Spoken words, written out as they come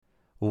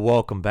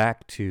Welcome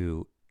back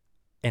to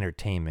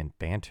Entertainment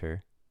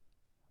Banter.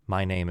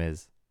 My name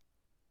is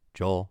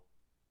Joel,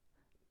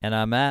 And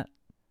I'm Matt.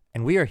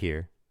 and we are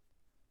here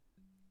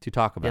to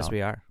talk about Yes,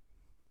 we are.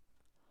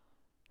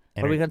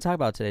 What are we going to talk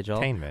about today, Joel?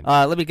 entertainment.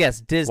 Let me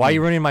guess. Disney. Why are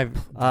you ruining my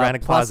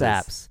dramatic Plus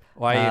pauses? apps.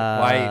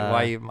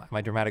 Why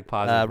my dramatic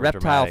pauses? were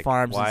Reptile dramatic?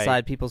 farms Why?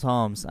 inside people's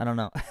homes. I don't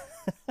know.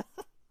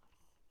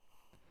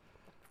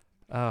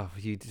 Oh,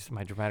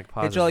 my dramatic Hey,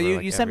 pauses. Joel, were you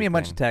like sent me a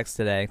bunch of everything. texts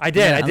today. I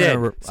did. I'm So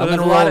I'm there's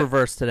gonna a lot roll of-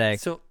 reverse today.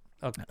 So,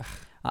 okay.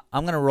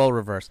 I'm gonna roll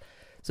reverse.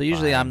 So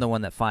usually I'm Fine. the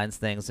one that finds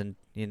things and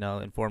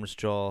informs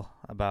Joel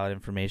about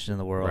information in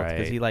the world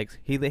because Right.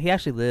 he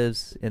actually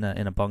lives in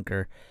a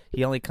bunker.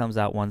 He only comes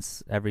out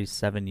once every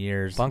 7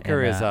 years.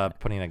 Bunker and, is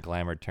putting a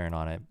glamour turn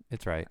on it.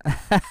 It's right.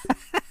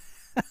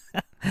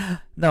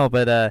 No,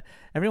 but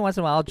every once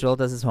in a while, Joel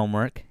does his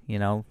homework,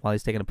 while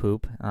he's taking a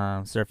poop,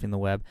 surfing the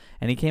web,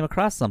 and he came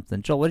across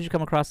something. Joel, what did you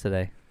come across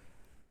today?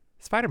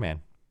 Spider-Man.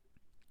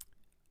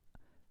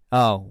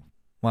 Oh,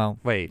 well,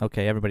 Wait.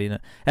 okay, everybody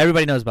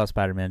knows about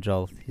Spider-Man,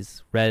 Joel.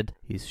 He's red,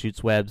 he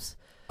shoots webs,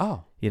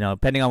 Oh.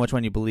 Depending on which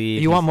one you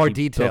believe. You want more he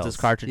builds details. his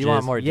cartridges. You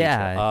want more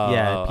Yeah, detail.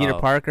 yeah. Oh, Peter oh.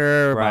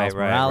 Parker, Right.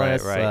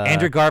 Miles Morales.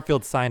 Andrew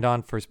Garfield signed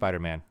on for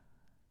Spider-Man.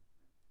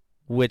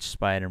 Which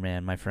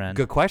Spider-Man, my friend?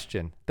 Good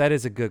question. That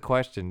is a good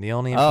question. The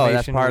only Oh, information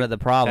that's part of the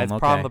problem.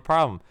 That's Okay. the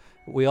problem.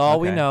 We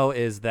Okay. know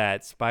is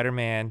that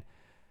Spider-Man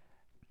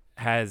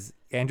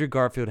Andrew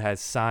Garfield has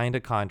signed a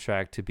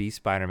contract to be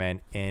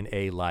Spider-Man in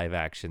a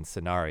live-action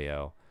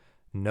scenario.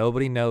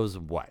 Nobody knows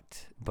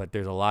what, but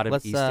there's a lot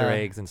of Easter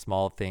eggs and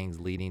small things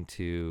leading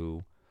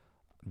to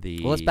the.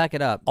 Well, let's back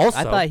it up. Also-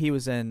 I thought he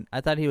was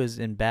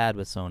in bad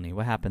with Sony.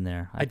 What happened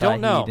there? I don't thought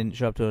know. He didn't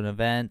show up to an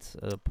event,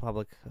 a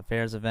public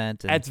affairs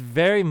event, and It's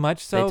very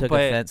much so, they took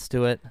but offense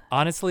to it.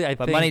 honestly, I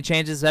But think money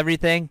changes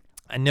everything.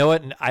 I know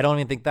it. I don't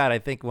even think that. I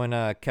think when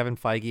Kevin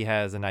Feige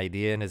has an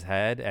idea in his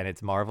head and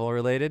it's Marvel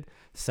related,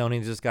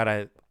 Sony's just got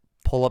to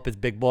pull up his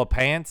big boy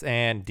pants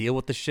and deal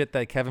with the shit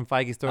that Kevin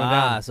Feige's throwing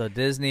down. So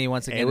Disney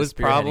once again It was is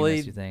spearheading probably-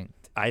 this, you think?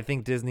 I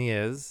think Disney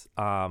is.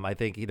 I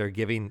think they're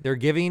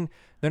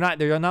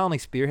not only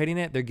spearheading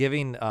it, they're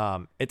giving,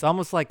 it's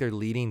almost like they're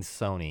leading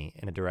Sony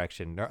in a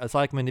direction. It's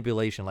like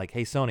manipulation. Like,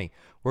 hey, Sony,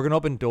 we're going to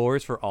open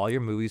doors for all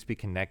your movies to be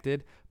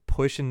connected,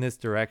 push in this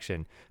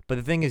direction. But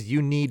the thing is,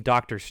 you need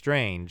Doctor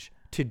Strange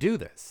to do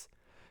this.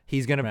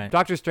 He's going Right. to,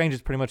 Doctor Strange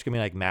is pretty much going to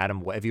be like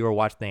Madam Web. If you were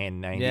watching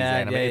the 90s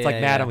anime, it's like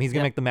yeah, Madam. yeah. He's going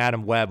to Yeah. make the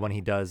Madam Web when he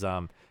does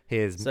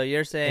his. So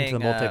you're saying the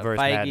multiverse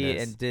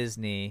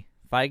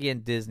Feige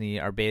and Disney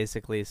are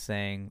basically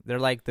saying they're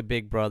like the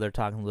big brother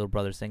talking to little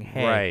brother, saying,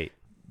 "Hey, Right.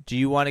 do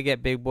you want to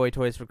get big boy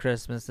toys for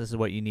Christmas? This is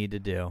what you need to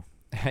do.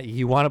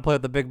 You want to play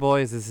with the big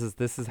boys? This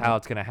is how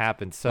it's going to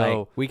happen. So.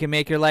 Like, we can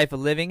make your life a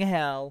living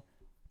hell,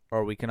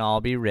 or we can all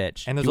be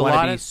rich. And there's you a want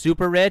lot to be of-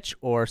 super rich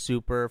or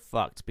super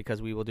fucked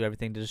because we will do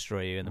everything to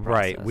destroy you in the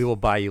process. Right, we will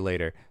buy you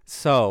later.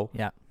 So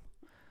Yeah.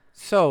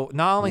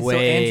 not only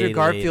Way Andrew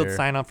Garfield later.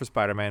 signed on for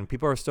Spider-Man,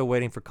 people are still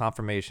waiting for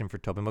confirmation for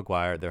Tobey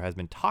Maguire. There has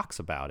been talks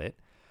about it.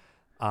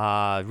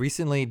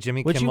 Recently,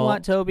 Jimmy Would Kimmel. you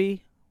want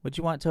Toby? Would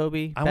you want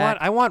Toby?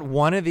 I want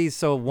one of these.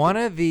 So one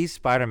of these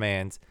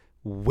Spider-Mans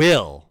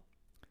will,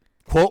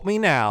 quote me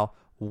now,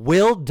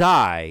 will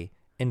die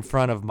in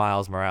front of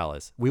Miles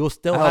Morales. We will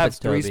still I hope have it's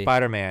 3 Tobey.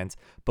 Spider-Mans,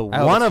 but I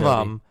hope one it's of Tobey.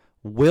 them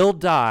will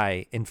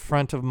die in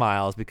front of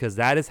Miles because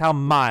that is how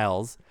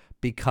Miles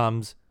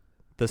becomes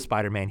the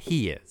Spider-Man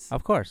he is.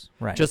 Of course.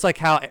 Right. Just like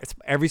how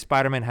every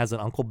Spider-Man has an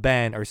Uncle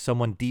Ben or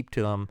someone deep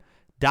to them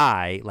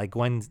die, like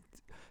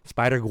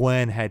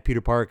Spider-Gwen had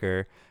Peter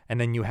Parker, and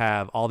then you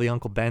have all the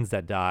Uncle Bens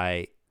that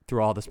die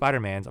through all the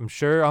Spider-Mans. I'm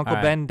sure Uncle All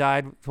right. Ben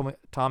died from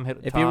Tom hit.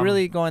 if you're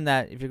really going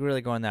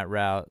that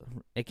route,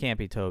 it can't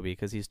be Toby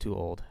because he's too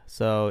old.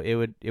 So it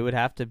would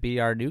have to be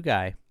our new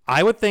guy.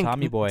 I would think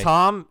Tommy boy.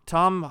 Tom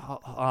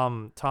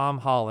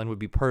Holland would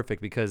be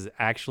perfect because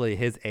actually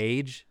his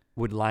age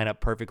would line up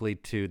perfectly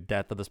to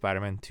Death of the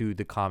Spider-Man, to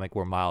the comic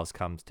where Miles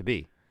comes to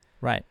be.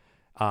 Right.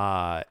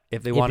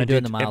 If they If want to you're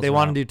do doing the if they Miles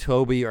want to route. do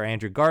Toby or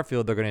Andrew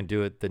Garfield, they're going to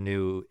do it the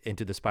new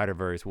Into the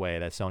Spider-Verse way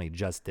that Sony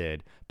just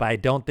did. But I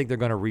don't think they're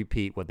going to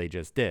repeat what they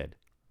just did.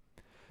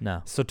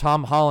 No. So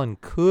Tom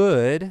Holland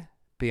could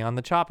be on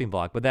the chopping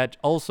block, but that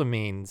also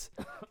means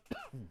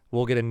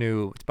we'll get a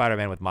new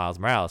Spider-Man with Miles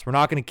Morales. We're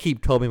not going to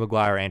keep Tobey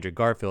Maguire or Andrew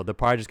Garfield. They're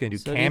probably just going to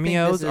do So do you think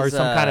cameos this or is,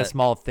 some kind of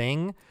small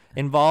thing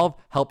involved,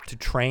 help to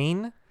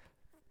train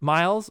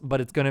Miles,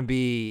 but it's going to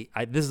be,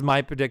 this is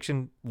my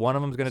prediction, one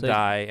of them is going to So-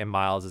 die and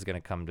Miles is going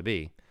to come to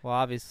be. Well,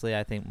 obviously,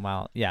 I think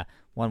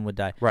one would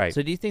die. Right.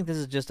 So do you think this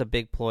is just a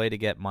big ploy to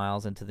get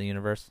Miles into the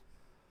universe?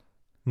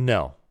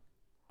 No,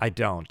 I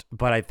don't.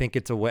 But I think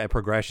it's a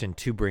progression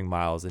to bring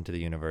Miles into the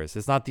universe.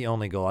 It's not the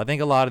only goal. I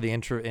think a lot of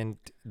the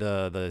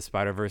the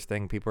Spider-Verse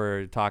thing people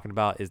are talking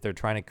about is they're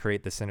trying to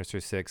create the Sinister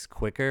Six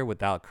quicker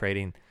without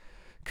creating,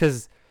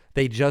 because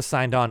they just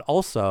signed on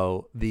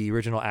also the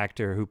original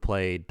actor who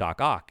played Doc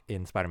Ock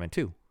in Spider-Man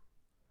 2.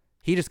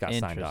 He just got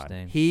signed on.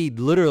 Interesting. He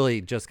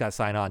literally just got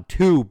signed on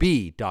to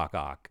be Doc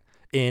Ock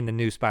in the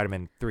new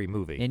Spider-Man 3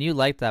 movie. And you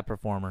liked that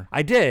performer.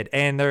 I did,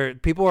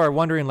 and people are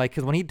wondering, like,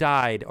 because when he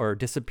died or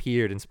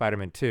disappeared in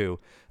Spider-Man 2,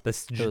 the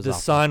awful.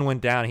 sun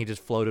went down, and he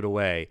just floated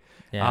away.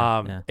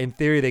 Yeah. In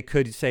theory, they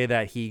could say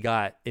that he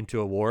got into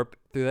a warp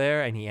through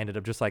there, and he ended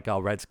up just like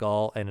Red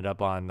Skull ended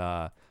up on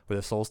where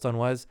the Soul Stone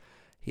was.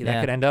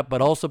 That could end up,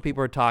 but also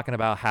people are talking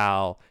about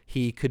how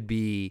he could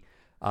be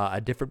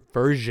a different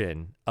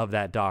version of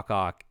that Doc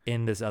Ock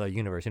in this other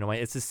universe. You know,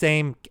 it's the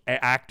same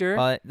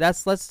actor.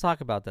 Let's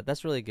talk about that.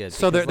 That's really good.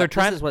 So they're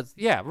trying. This is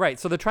yeah, right.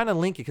 So they're trying to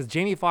link it because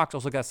Jamie Foxx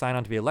also got signed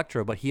on to be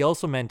Electro, but he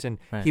also mentioned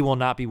he will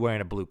not be wearing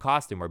a blue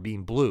costume or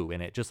being blue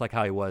in it, just like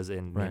how he was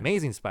in the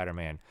Amazing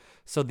Spider-Man.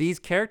 So these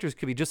characters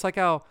could be just like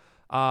how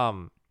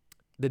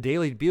the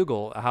Daily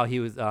Bugle, how he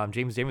was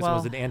James Jameson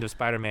was at the end of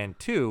Spider-Man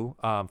 2,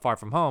 Far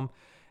From Home,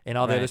 and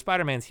all the other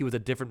Spider-Mans. He was a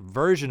different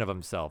version of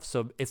himself.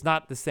 So it's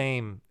not the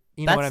same.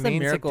 You know what I mean? That's the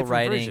miracle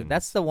writing. Versions.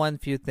 That's the one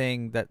few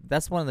thing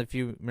that's one of the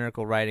few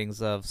miracle writings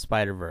of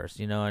Spider-Verse.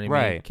 You know what I mean?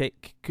 Right.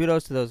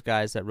 Kudos to those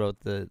guys that wrote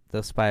the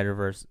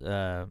Spider-Verse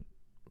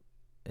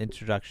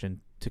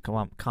introduction to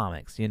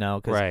comics. You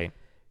know, right.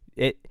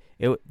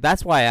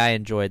 That's why I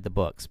enjoyed the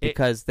books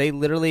because they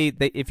literally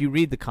if you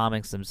read the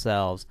comics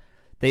themselves,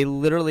 they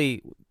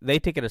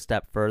take it a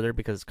step further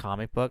because it's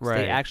comic books. Right.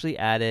 They actually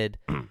added.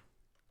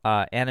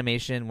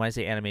 Animation. When I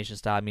say animation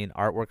style, I mean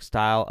artwork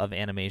style of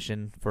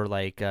animation for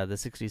like the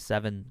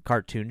 '67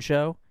 cartoon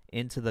show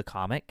into the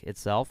comic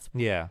itself.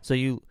 Yeah. So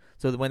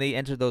when they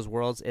enter those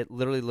worlds, it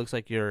literally looks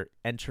like you're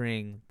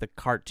entering the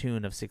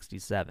cartoon of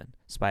 '67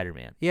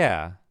 Spider-Man.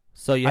 Yeah.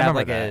 So you I have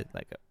remember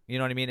like a you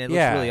know what I mean? It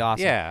looks really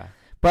awesome. Yeah.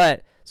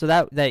 But so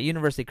that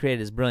universe they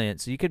created is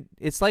brilliant. So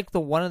it's like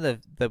one of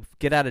the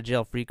get out of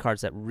jail free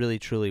cards that really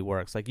truly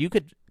works. Like you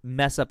could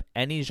mess up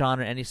any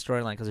genre, any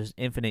storyline because there's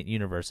infinite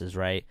universes,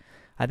 right?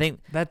 I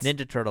think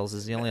Ninja Turtles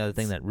is the only other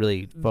thing that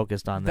really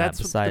focused on that.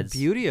 Besides the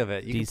beauty of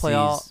it. You DC's,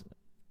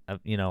 can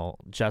play all,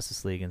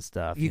 Justice League and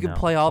stuff. You can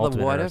play all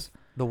Ultimate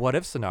the what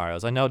if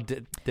scenarios. I know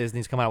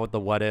Disney's coming out with the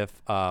what if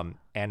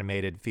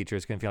animated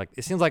features. Gonna feel like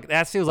it seems like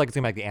it's gonna be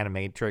like the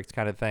Animatrix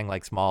kind of thing,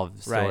 like small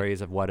stories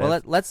of what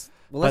if. Let's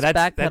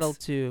backpedal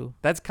to.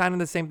 That's kind of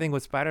the same thing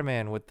with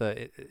Spider-Man with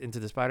the Into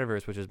the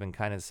Spider-Verse, which has been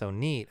kind of so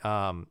neat.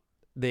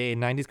 The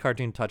 90s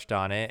cartoon touched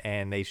on it,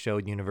 and they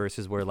showed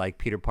universes where like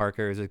Peter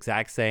Parker is the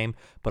exact same,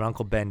 but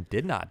Uncle Ben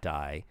did not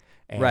die.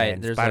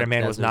 And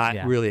Spider-Man was not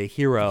really a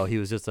hero. He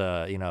was just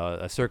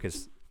a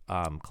circus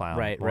clown,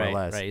 more or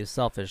less. Right. He's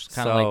selfish,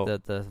 kind of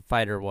like the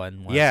fighter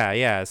one was.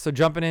 Yeah. So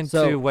jumping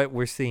into what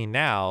we're seeing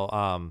now.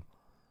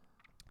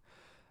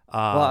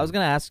 Well, I was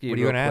gonna ask you. What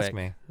are you gonna ask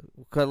me?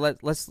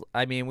 Let's.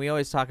 I mean, we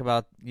always talk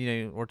about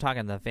we're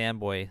talking the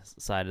fanboy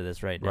side of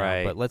this right now,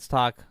 right? But let's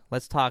talk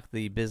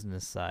the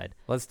business side.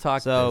 Let's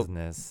talk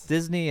business.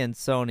 Disney and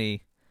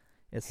Sony,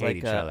 it's hate like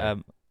each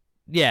other.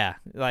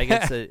 like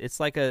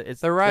it's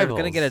they're rivals.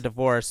 They're gonna get a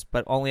divorce,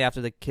 but only after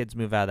the kids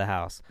move out of the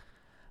house.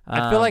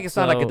 I feel like it's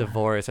not like a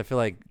divorce. I feel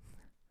like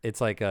it's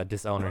like a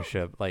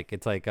disownership. Like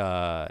it's like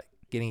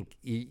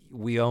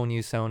we own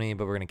you, Sony,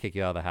 but we're gonna kick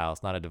you out of the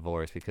house. Not a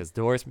divorce, because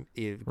divorce.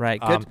 Right.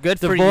 Good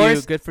for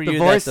divorce, you. Good for you.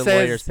 Divorce that the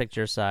lawyers picked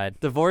your side.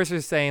 Divorce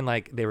is saying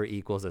like they were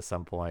equals at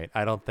some point.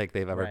 I don't think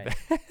they've ever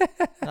been.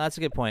 No, that's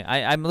a good point.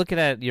 I'm looking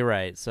at. You're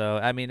right. So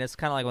I mean, it's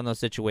kind of like one of those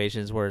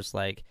situations where it's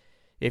like,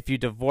 if you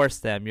divorce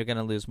them, you're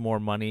gonna lose more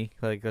money.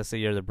 Like let's say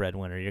you're the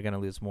breadwinner, you're gonna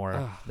lose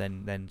more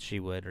than she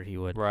would or he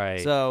would.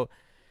 Right. So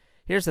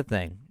here's the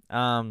thing.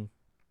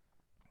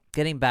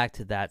 Getting back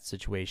to that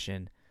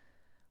situation.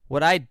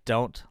 What I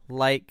don't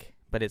like,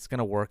 but it's going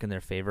to work in their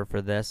favor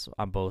for this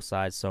on both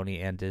sides, Sony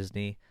and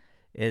Disney,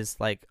 is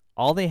like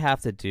all they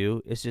have to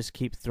do is just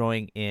keep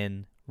throwing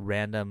in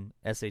random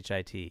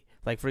SHIT.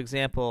 Like, for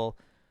example,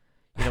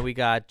 we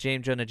got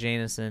James Jonah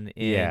Jameson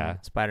in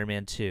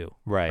Spider-Man 2.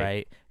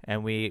 Right?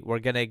 And we're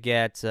going to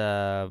get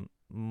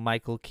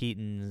Michael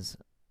Keaton's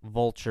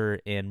Vulture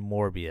in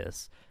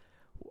Morbius,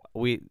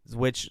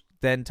 which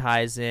then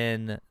ties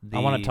in the... I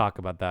want to talk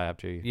about that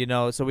after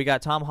you... so we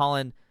got Tom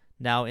Holland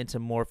now into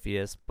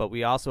Morpheus, but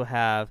we also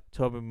have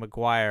Tobey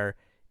Maguire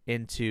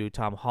into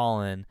Tom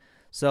Holland.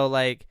 So,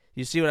 like,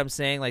 you see what I'm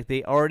saying? Like,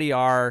 they already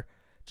are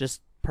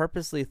just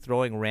purposely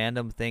throwing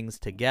random things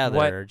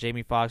together.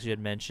 Jamie Foxx, you had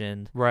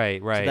mentioned.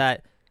 Right. So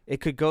that it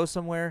could go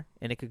somewhere,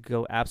 and it could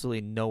go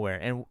absolutely nowhere.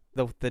 And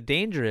the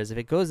danger is, if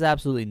it goes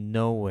absolutely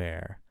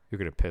nowhere... You're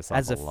going to piss off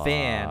as a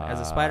fan, as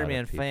a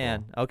Spider-Man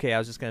fan. Okay, I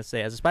was just going to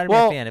say, as a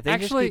Spider-Man fan, if they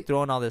just keep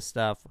throwing all this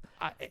stuff,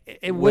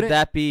 would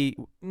that be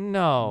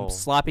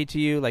sloppy to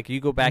you? Like, you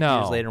go back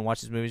years later and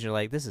watch these movies, you're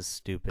like, this is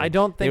stupid. I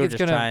don't think it's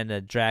just trying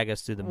to drag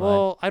us through the mud.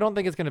 Well, I don't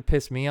think it's going to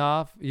piss me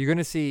off. You're going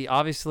to see,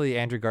 obviously,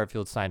 Andrew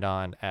Garfield signed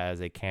on as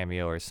a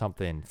cameo or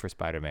something for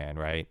Spider-Man,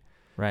 right?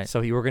 Right. So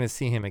we're going to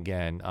see him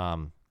again.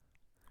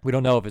 We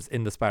don't know if it's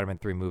in the Spider-Man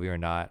 3 movie or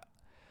not.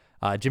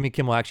 Jimmy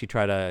Kimmel actually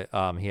tried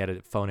he had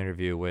a phone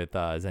interview with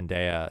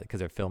Zendaya because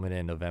they're filming it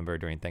in November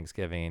during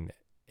Thanksgiving.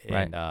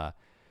 And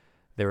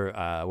they were,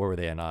 where were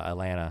they? In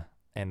Atlanta.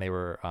 And they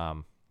were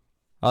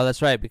Oh,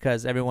 that's right,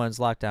 because everyone's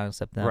locked down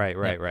except them. Right.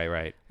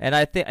 Yep. And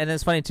I think, and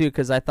it's funny too,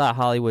 because I thought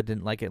Hollywood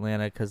didn't like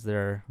Atlanta because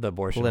they're The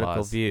abortion political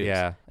laws. views.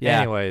 Yeah.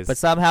 Yeah. Anyways, But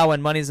somehow,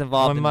 when money's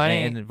involved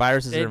and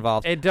viruses are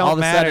involved, it don't all of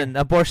a matter.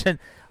 sudden,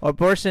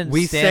 abortion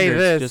We say standards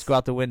this, just go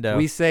out the window.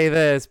 we say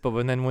this,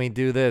 but then we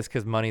do this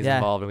because money's Yeah.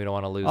 involved and we don't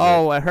want to lose it.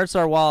 Oh, it hurts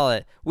our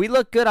wallet. We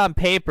look good on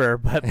paper,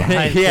 but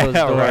behind Yeah, closed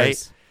doors,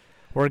 right.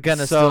 we're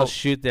gonna still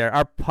shoot there.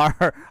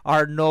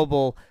 Our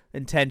noble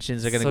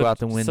intentions are gonna go out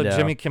the window. So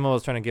Jimmy Kimmel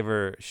was trying to give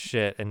her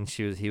shit, and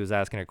he was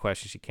asking her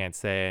questions she can't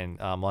say, and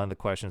one of the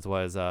questions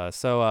was,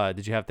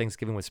 did you have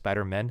Thanksgiving with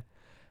Spider-Man?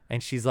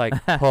 And she's like,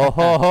 ho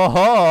ho ho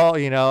ho,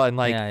 and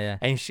like, Yeah.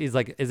 and she's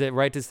like, is it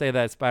right to say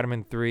that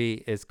Spider-Man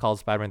 3 is called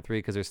Spider-Man 3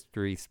 because there's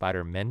 3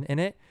 Spider-Men in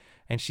it?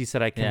 And she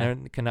said, I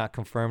cannot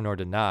confirm nor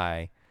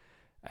deny.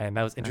 And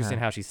that was interesting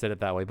how she said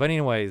it that way. But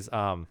anyways,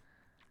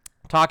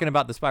 talking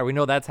about the Spider, we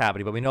know that's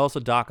happening, but we know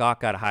also Doc Ock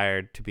got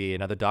hired to be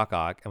another Doc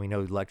Ock, and we know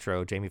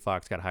Electro, Jamie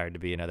Foxx got hired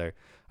to be another.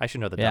 I should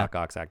know the Doc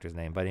Ock's actor's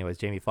name, but anyways,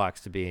 Jamie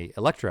Foxx to be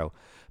Electro.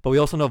 But we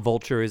also know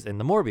Vulture is in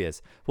the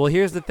Morbius. Well,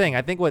 here's the thing.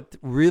 I think what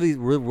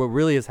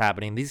really is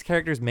happening, these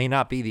characters may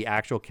not be the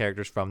actual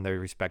characters from their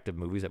respective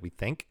movies that we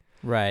think.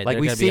 Right. Like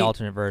they're gonna be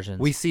alternate versions.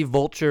 We see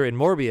Vulture in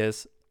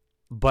Morbius,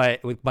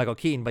 but with Michael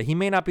Keaton, but he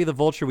may not be the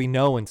Vulture we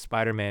know in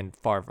Spider-Man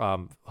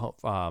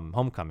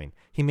Homecoming.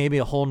 He may be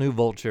a whole new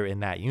Vulture in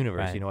that universe.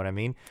 Right. You know what I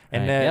mean?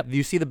 And Right. then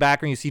you see the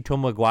background, you see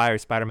Tom Maguire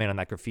Spider-Man on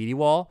that graffiti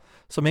wall.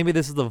 So maybe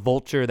this is the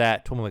Vulture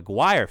that Tom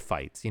Maguire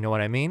fights. You know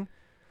what I mean?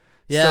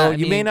 Yeah.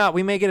 So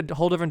we may get a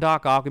whole different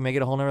Doc Ock. We may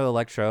get a whole nother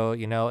Electro.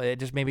 It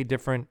just may be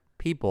different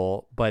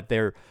people, but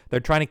they're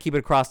trying to keep it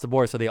across the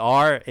board. So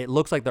it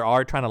looks like they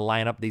are trying to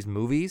line up these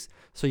movies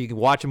so you can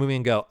watch a movie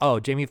and go,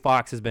 oh, Jamie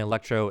Foxx has been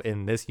Electro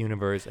in this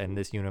universe and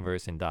this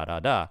universe and da da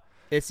da.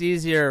 It's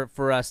easier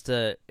for us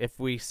to, if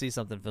we see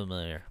something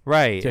familiar,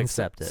 right, to and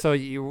accept it. So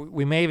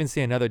we may even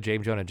see another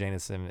James Jonah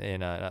Jameson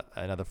in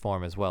another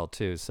form as well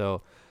too.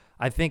 So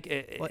I think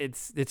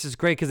it's just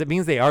great because it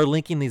means they are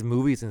linking these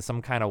movies in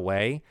some kind of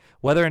way.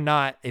 Whether or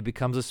not it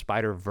becomes a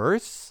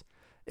Spider-Verse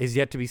is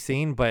yet to be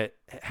seen, but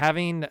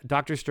having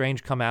Doctor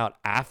Strange come out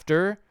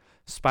after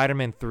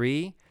Spider-Man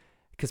 3,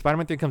 because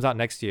Spider-Man 3 comes out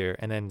next year,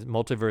 and then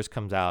Multiverse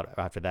comes out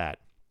after that.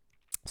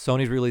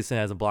 Sony's releasing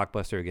it as a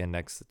blockbuster again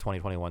next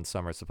 2021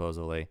 summer,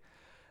 supposedly,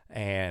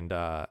 and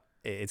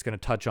it's going to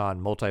touch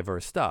on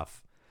multiverse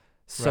stuff.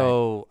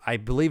 So I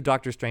believe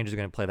Doctor Strange is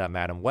going to play that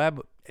Madam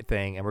Web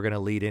thing, and we're going to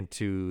lead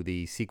into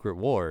the Secret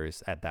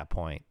Wars at that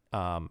point.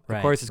 Of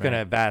course, it's going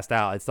to vast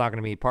out. It's not going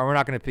to be. We're probably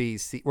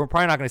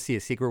not going to see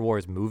a Secret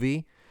Wars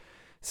movie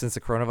since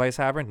the coronavirus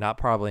happened. Not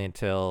probably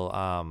until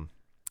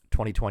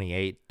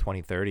 2028,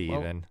 2030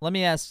 even. Let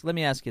me ask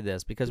you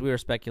this, because we were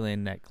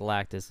speculating that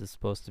Galactus is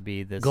supposed to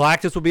be this.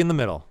 Galactus will be in the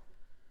middle.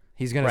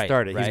 He's going to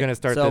start it. He's going to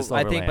start this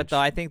Overland.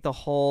 I think the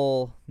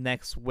whole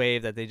next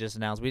wave that they just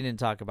announced, we didn't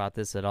talk about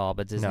this at all,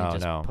 but Disney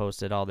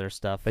posted all their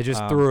stuff. They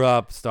just threw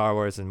up Star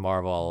Wars and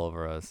Marvel all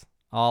over us.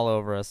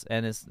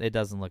 And it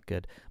doesn't look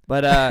good.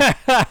 But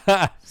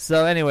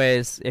so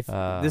anyways, if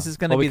this is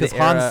going to be because the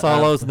era Han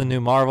Solo's in the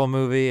new Marvel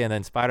movie, and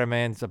then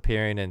Spider-Man's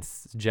appearing in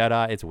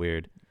Jedi, it's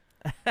weird.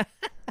 I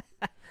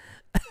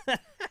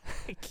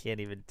can't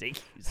even take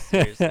you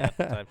seriously half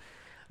the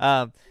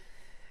time.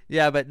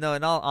 Yeah, but no,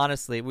 in all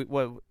honesty,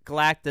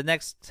 the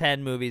next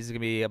 10 movies is going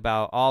to be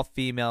about all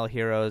female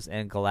heroes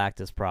and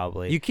Galactus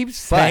probably. You keep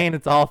saying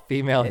it's all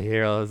female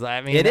heroes.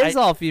 I mean, it is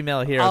all female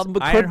heroes.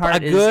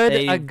 Ironheart is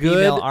a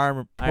good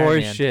female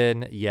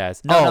portion,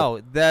 yes. No,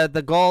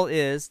 the goal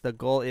is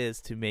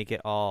to make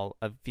it all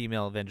a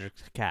female Avenger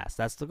cast.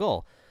 That's the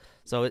goal.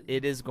 So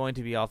it is going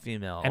to be all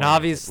female. And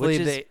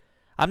obviously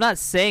I'm not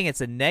saying it's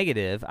a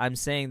negative. I'm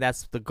saying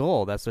that's the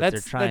goal. That's what they're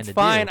trying to do. That's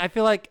fine. I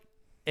feel like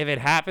if it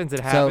happens, it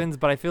happens.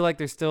 But I feel like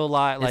there's still a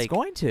lot. It's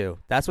going to.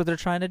 That's what they're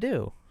trying to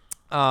do.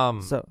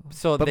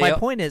 But my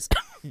point is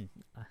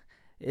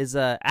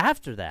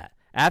after that,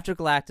 after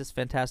Galactus,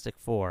 Fantastic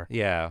Four.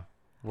 Yeah.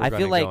 I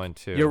feel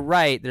like you're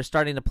right. They're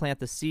starting to plant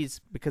the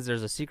seeds because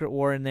there's a Secret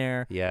War in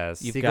there. Yes,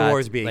 Secret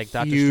Wars be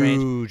a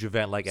huge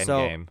event like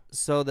Endgame.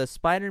 So the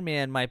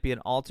Spider-Man might be an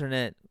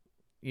alternate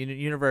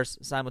universe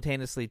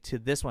simultaneously to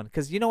this one,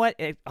 because you know what?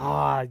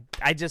 I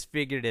just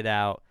figured it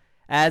out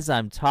as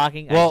I'm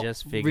talking. I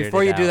just figured it out.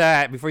 Before you do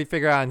that, before you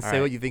figure out and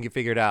say what you think you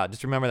figured out,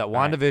 just remember that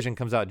WandaVision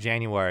comes out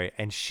January,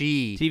 and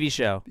TV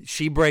show.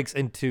 She breaks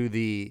into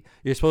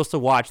you're supposed to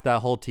watch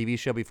that whole TV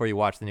show before you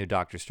watch the new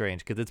Doctor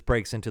Strange, because it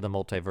breaks into the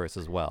multiverse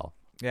as well.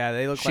 Yeah,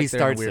 they look like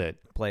they're in a weird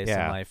place in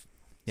life.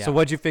 Yeah. So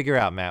what'd you figure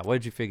out, Matt? What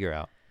did you figure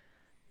out?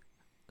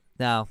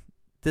 Now,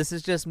 this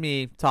is just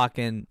me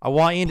talking. I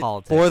want you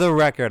politics. For the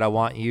record, I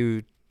want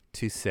you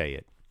to say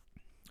it.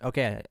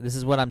 Okay, this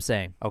is what I'm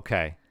saying.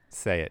 Okay,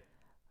 say it.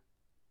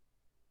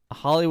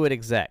 Hollywood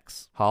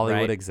execs.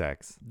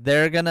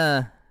 They're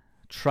gonna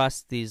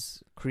trust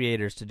these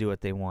creators to do what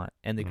they want,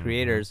 and the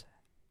creators,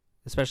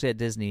 especially at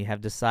Disney,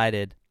 have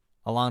decided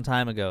a long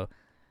time ago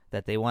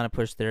that they want to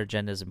push their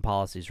agendas and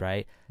policies.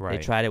 Right. They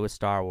tried it with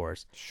Star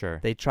Wars. Sure.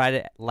 They tried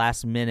it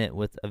last minute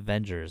with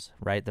Avengers.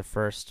 Right. The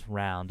first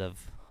round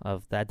of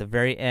of that. At the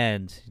very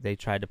end, they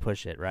tried to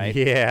push it, right?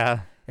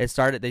 Yeah. They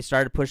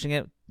started pushing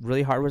it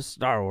really hard with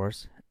Star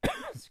Wars.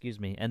 Excuse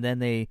me. And then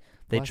they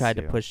Bless tried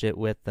you. to push it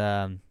with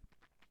at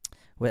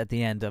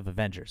the end of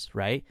Avengers,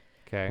 right?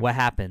 Okay. What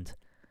happened?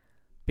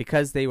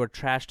 Because they were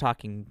trash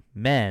talking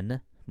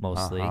men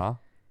mostly, Uh-huh.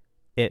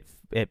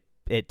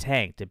 it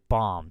tanked, it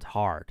bombed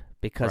hard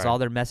because Right. all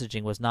their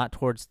messaging was not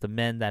towards the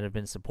men that have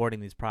been supporting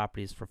these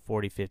properties for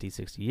 40, 50,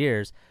 60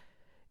 years.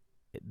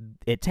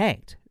 It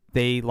tanked.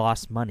 They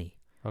lost money.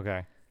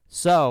 Okay.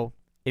 So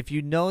if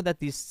you know that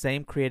these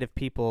same creative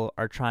people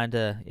are trying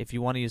to, if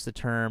you want to use the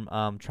term,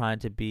 trying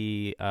to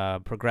be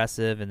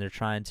progressive, and they're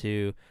trying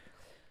to,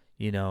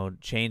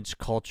 change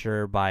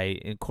culture by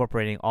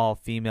incorporating all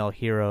female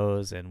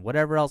heroes and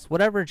whatever else,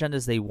 whatever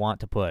agendas they want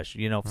to push,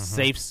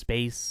 safe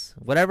space,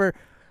 whatever,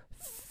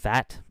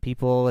 fat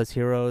people as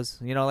heroes,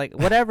 like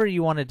whatever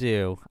you want to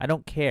do, I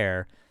don't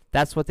care.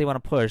 That's what they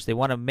want to push. They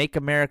want to make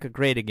America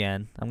great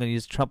again. I'm going to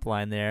use Trump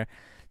line there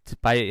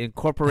by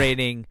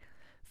incorporating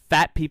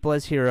fat people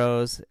as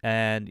heroes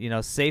and,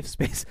 safe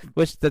space,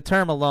 which the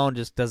term alone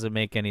just doesn't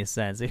make any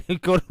sense. If you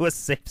go to a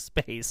safe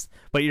space,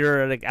 but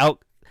you're like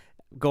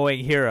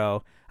outgoing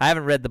hero. I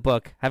haven't read the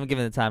book. I haven't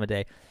given it the time of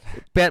day.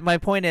 But my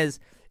point is,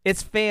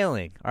 it's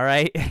failing, all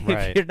right?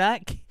 Right.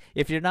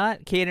 If you're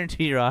not catering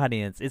to your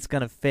audience, it's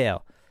going to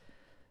fail.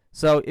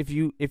 So if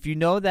you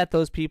know that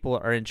those people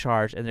are in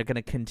charge and they're going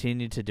to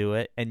continue to do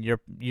it, and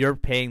you're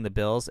paying the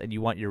bills and you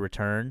want your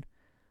return,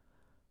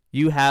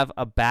 you have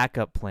a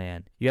backup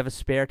plan. You have a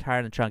spare tire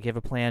in the trunk. You have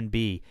a plan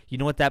B. You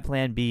know what that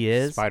plan B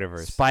is?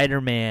 Spider-Verse.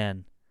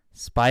 Spider-Man.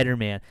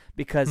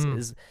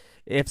 Because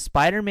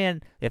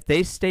if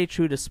they stay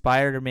true to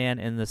Spider-Man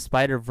in the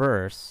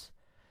Spider-Verse,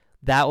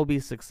 that will be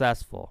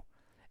successful.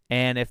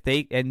 And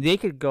they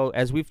could go,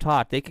 as we've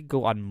talked, they could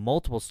go on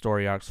multiple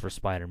story arcs for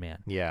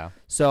Spider-Man. Yeah.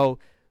 So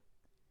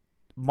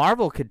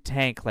Marvel could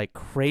tank like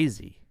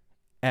crazy,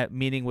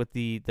 meaning with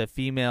the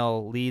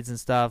female leads and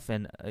stuff,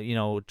 and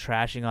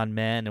trashing on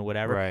men and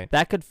whatever. Right.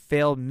 That could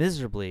fail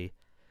miserably,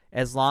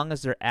 as long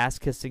as they're ass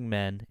kissing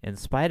men in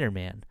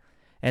Spider-Man.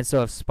 And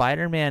so if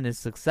Spider-Man is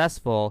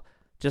successful,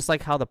 just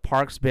like how the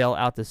parks bail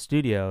out the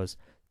studios,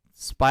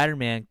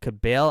 Spider-Man could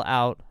bail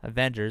out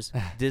Avengers.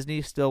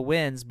 Disney still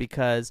wins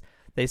because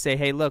they say,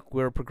 hey, look,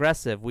 we're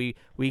progressive. We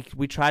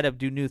try to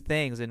do new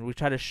things, and we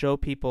try to show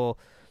people,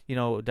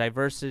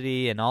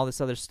 diversity and all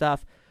this other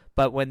stuff.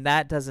 But when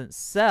that doesn't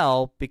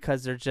sell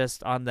because they're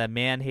just on the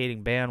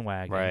man-hating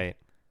bandwagon, Right.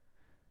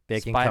 They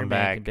can Spider-Man come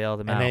back can bail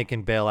them and out. they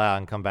can bail out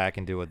and come back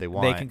and do what they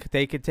want.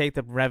 They could take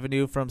the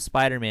revenue from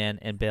Spider-Man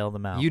and bail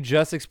them out. You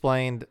just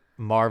explained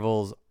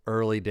Marvel's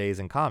early days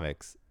in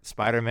comics.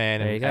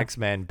 Spider-Man There you and go.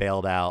 X-Men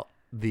bailed out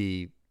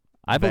the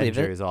I believe it.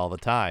 Avengers all the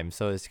time.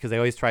 So it's because they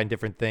always try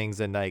different things,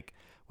 and like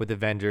with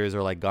Avengers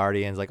or like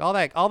Guardians, like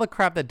all the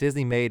crap that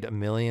Disney made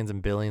millions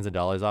and billions of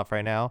dollars off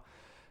right now.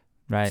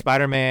 Right.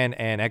 Spider-Man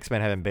and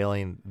X-Men have been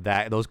bailing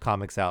those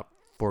comics out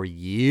for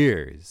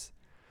years.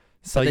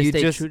 So But they you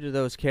stay just true to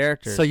those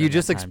characters. so you during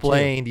just that time,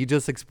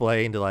 too.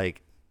 explained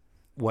like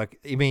what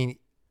I mean.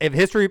 If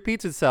history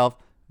repeats itself,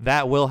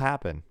 that will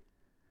happen.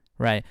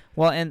 Right.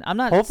 Well, and I'm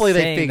not Hopefully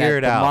they saying figure that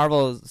it the out.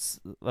 Marvel's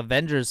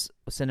Avengers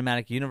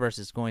cinematic universe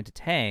is going to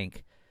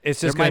tank.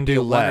 It's just there going might to be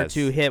do a one or less.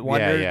 two hit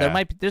wonder.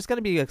 Yeah. There's going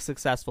to be a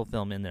successful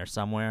film in there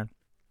somewhere.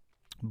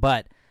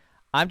 But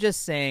I'm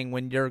just saying,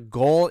 when your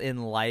goal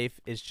in life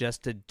is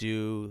just to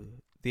do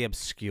the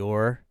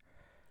obscure,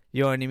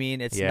 you know what I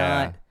mean? It's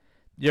not,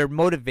 your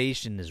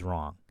motivation is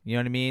wrong. You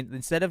know what I mean?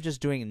 Instead of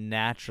just doing it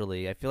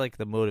naturally, I feel like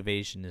the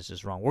motivation is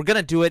just wrong. We're going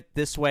to do it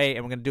this way,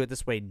 and we're going to do it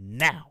this way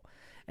now.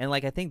 And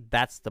I think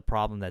that's the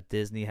problem that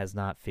Disney has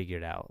not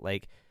figured out.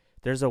 Like,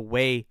 there's a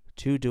way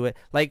to do it.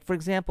 Like, for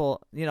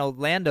example,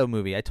 Lando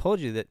movie. I told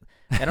you that,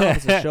 I don't know if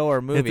it's a show or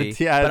a movie,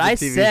 but I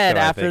it's a TV said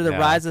show, I after think, the now.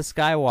 Rise of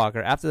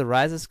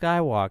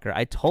Skywalker,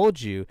 I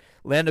told you,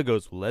 Lando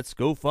goes, let's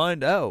go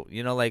find out.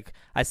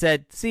 I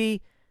said,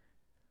 see,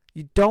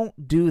 you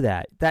don't do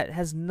that. That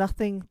has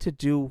nothing to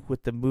do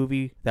with the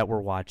movie that we're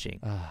watching.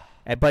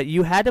 But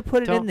you had to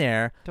put it in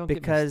there Don't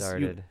because get me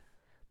started.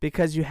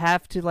 because you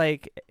have to,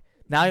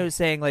 now you're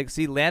saying,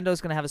 see,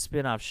 Lando's going to have a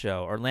spin-off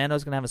show, or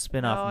Lando's going to have a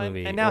spin-off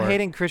movie. And now or,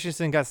 Hayden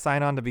Christensen got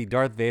signed on to be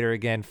Darth Vader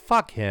again.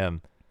 Fuck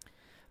him.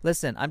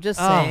 Listen, I'm just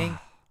saying,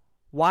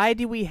 why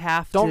do we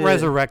have Don't to...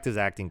 resurrect his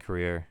acting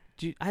career.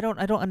 I don't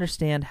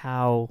understand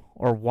how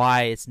or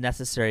why it's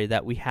necessary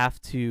that we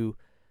have to...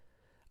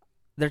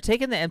 They're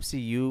taking the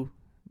MCU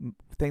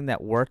thing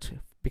that worked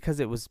because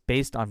it was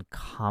based on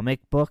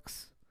comic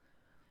books,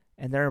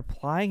 and they're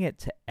applying it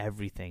to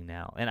everything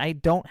now. And I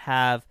don't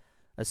have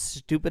a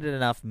stupid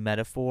enough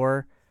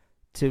metaphor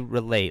to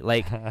relate.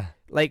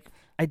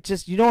 I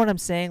just, you know what I'm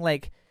saying?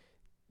 Like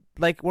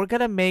we're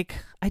gonna make,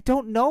 I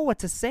don't know what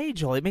to say,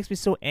 Joel. It makes me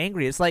so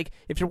angry. It's like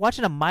if you're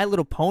watching a My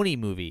Little Pony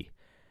movie,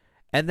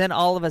 and then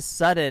all of a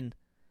sudden,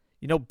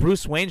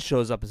 Bruce Wayne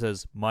shows up and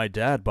says, "My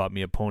dad bought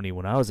me a pony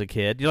when I was a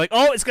kid." You're like,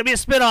 oh, it's gonna be a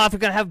spinoff. We're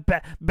gonna have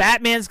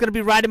Batman's gonna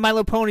be riding My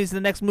Little Ponies in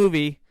the next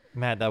movie.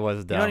 Matt, that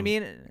was dumb. You know what I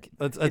mean?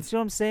 Let's You know what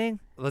I'm saying?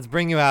 let's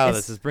bring you out of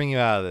It's- this. Let's bring you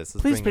out of this.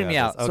 Let's Please bring me you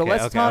out. this. So Okay,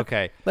 let's okay, talk-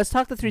 okay. Let's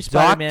talk the 3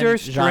 Spider-Man Doctor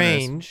genres.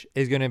 Strange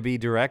is going to be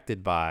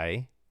directed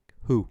by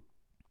who?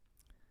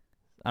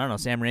 I don't know,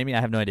 Sam Raimi.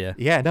 I have no idea.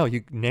 Yeah, no,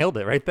 you nailed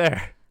it right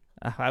there.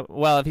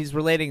 Well, if he's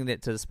relating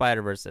it to the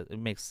Spider-Verse, it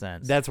makes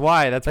sense. That's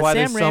why. That's But why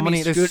Sam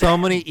Raimi there's screwed- so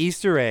many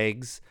Easter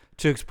eggs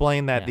to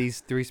explain that Yeah.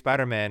 these 3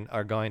 Spider-Men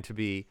are going to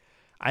be.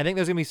 I think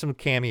there's going to be some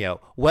cameo,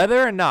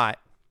 whether or not.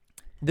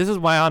 This is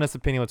my honest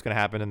opinion. What's going to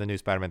happen in the new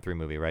Spider-Man 3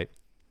 movie, right?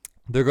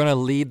 They're going to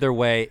lead their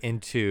way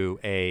into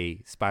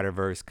a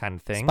Spider-Verse kind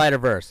of thing.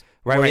 Spider-Verse.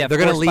 Right, where right. you have They're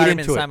gonna 4 lead Spider-Men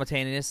into it.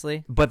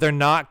 simultaneously. But they're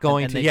not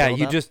going and to. they Yeah, build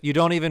you up? just you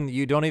don't even.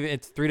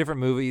 It's 3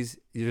 different movies.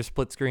 You just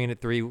split screen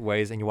it 3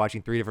 ways, and you're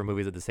watching 3 different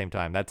movies at the same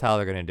time. That's how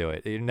they're going to do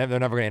it. They're never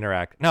going to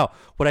interact. No,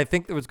 what I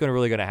think that was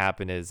really going to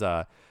happen is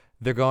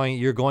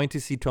you're going to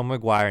see Tom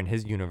Maguire in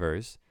his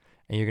universe,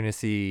 and you're going to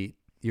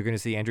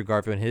see Andrew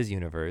Garfield in his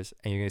universe,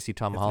 and you're going to see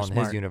Tom If they're Holland in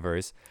his smart.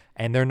 universe,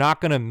 and they're not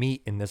going to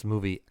meet in this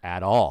movie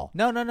at all.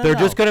 No. They're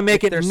just gonna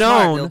make If it they're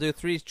smart, known- they'll do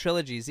 3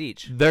 trilogies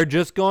each. They're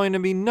just going to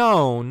be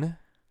known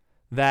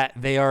that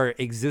they are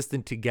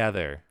existent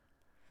together,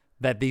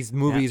 that these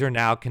movies are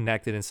now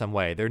connected in some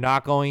way. They're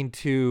not going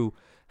to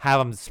have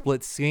them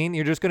split screen.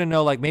 You're just going to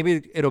know, like,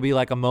 maybe it'll be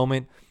like a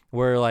moment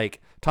where, like,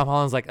 Tom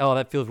Holland's like, oh,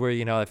 that feels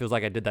weird, that feels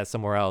like I did that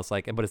somewhere else,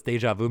 like, but it's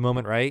deja vu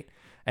moment, right?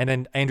 And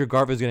then Andrew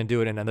Garfield's going to do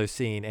it in another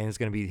scene, and it's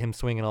going to be him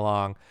swinging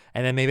along,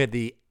 and then maybe at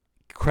the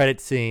credit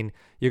scene,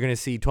 you're going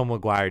to see Tom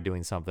Maguire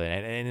doing something,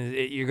 and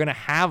you're going to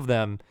have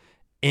them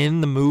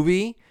in the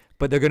movie,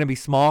 but they're going to be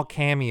small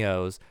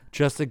cameos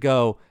just to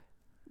go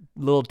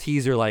little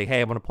teaser like,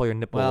 hey, I'm going to pull your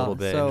nipple a Well, little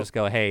bit so- and just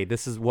go, hey,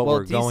 this is what well,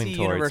 we're DC going towards.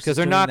 Universe Because is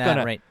they're doing not that going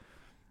to, right.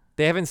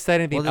 they haven't set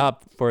anything Well, the-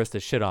 up for us to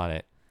shit on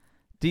it.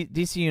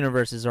 DC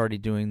Universe is already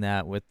doing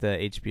that with the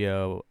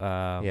HBO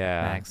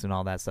Yeah. Max and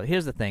all that stuff.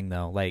 Here's the thing,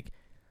 though. Like,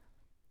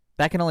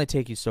 that can only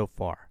take you so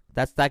far.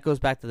 That goes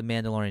back to the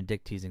Mandalorian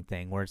dick teasing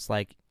thing, where it's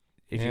like,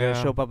 if you're going to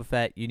Yeah. show Boba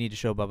Fett, you need to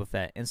show Boba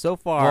Fett. And so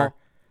far,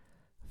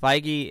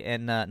 Feige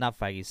and, not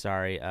Feige,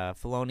 sorry,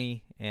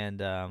 Filoni and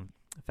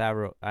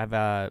Favreau, I've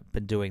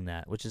been doing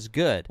that, which is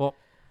good. Well-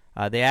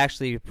 they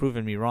actually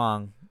proven me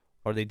wrong,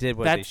 or they did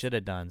what they That's- should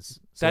have done. So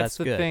that's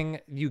the good. thing.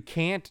 You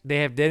can't.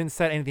 They didn't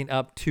set anything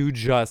up to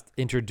just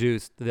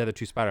introduce the other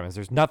 2 Spider-Mans.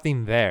 There's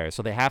nothing there,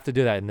 so they have to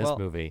do that in this Well,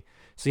 movie.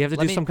 So you have to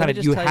let do me- some let kind me of.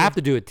 just You tell have you-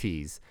 to do a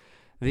tease.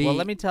 Well,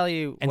 let me tell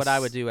you and what I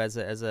s- would do as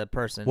a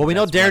person. Well, we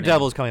know that's running.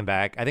 Daredevil's coming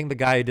back. I think the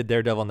guy who did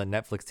Daredevil on the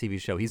Netflix TV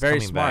show, he's Very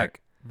coming smart.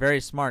 back Very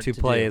smart to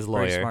to play do. his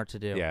lawyer. Very smart to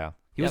do. Yeah,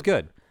 he was Yep.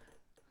 good.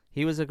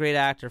 He was a great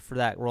actor for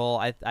that role.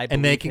 I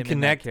And they believe can him in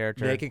that connect.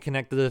 character. They can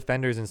connect the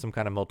Defenders in some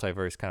kind of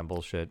multiverse kind of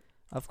bullshit.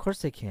 Of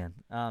course they can.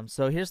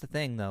 So here's the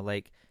thing, though.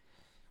 Like,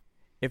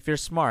 if you're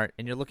smart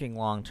and you're looking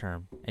long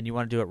term and you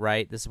want to do it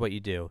right, this is what you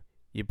do.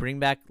 You bring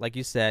back, like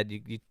you said,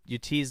 you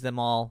tease them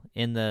all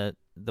in the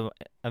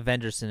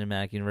Avengers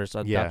Cinematic Universe,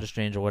 or Yeah. Doctor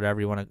Strange, or whatever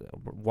you want to,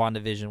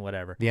 WandaVision,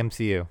 whatever, The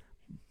MCU.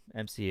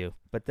 MCU.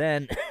 But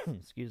then,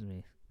 excuse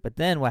me. But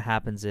then what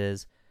happens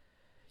is,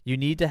 you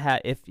need to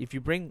have, if you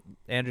bring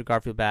Andrew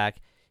Garfield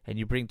back and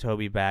you bring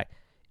Toby back,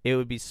 it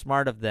would be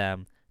smart of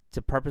them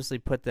to purposely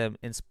put them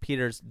in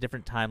Peter's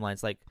different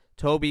timelines. Like,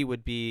 Toby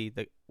would be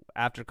the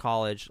after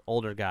college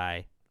older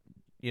guy.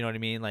 You know what I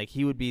mean? Like,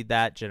 he would be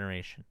that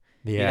generation.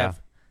 You Yeah.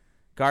 have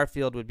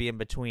Garfield would be in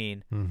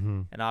between,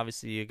 Mm-hmm. and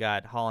obviously you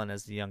got Holland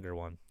as the younger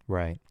one.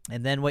 Right.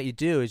 And then what you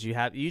do is you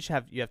have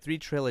 3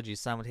 trilogies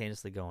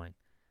simultaneously going.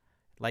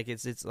 Like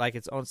it's like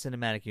its own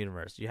cinematic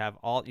universe. You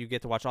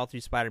get to watch all 3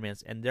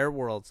 Spider-Mans, and their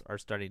worlds are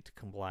starting to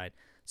combine.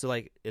 So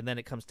like, and then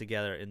it comes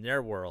together in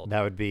their world.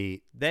 That would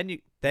be. Then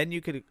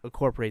you could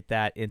incorporate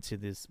that into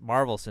this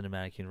Marvel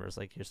Cinematic Universe,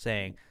 like you're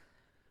saying.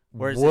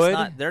 Whereas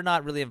they're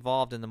not really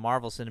involved in the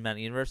Marvel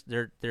Cinematic Universe.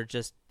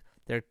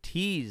 They're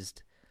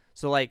teased.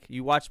 So like,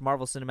 you watch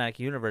Marvel Cinematic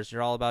Universe,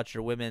 you're all about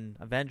your women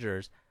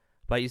Avengers,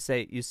 but you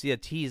see a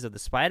tease of the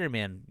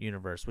Spider-Man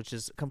universe, which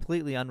is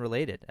completely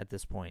unrelated at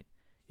this point.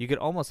 You could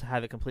almost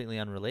have it completely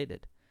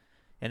unrelated.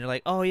 And you're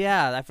like, oh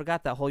yeah, I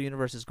forgot that whole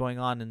universe is going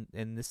on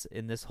in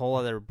this whole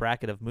other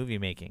bracket of movie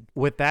making.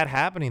 With that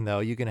happening, though,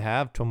 you can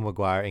have Tom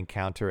Maguire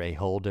encounter a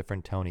whole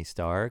different Tony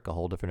Stark, a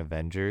whole different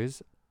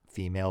Avengers,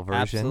 female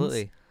versions.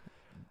 Absolutely.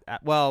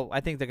 Well,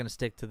 I think they're going to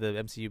stick to the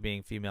MCU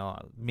being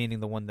female,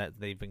 meaning the one that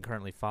they've been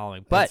currently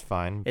following. But That's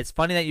fine. it's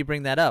funny that you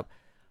bring that up,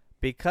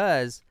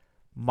 because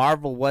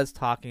Marvel was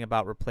talking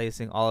about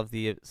replacing all of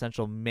the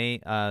essential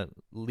male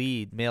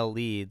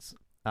leads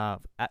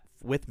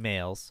with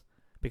males,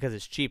 because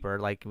it's cheaper.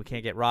 Like, we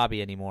can't get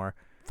Robbie anymore.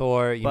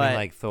 Thor, you mean but-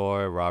 like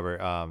Thor, Robert,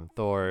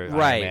 Thor, Iron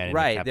Man,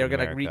 Right. and They're Captain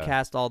going to America.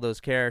 recast all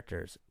those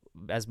characters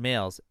as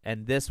males,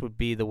 and this would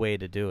be the way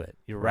to do it.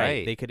 You're right.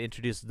 Right. They could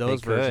introduce those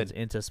They versions could.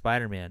 into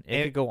Spider-Man. It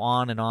It- could go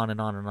on and on and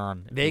on and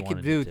on. if They you could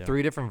wanted do it to.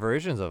 3 different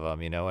versions of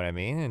them, you know what I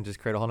mean? And just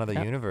create a whole other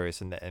Yeah.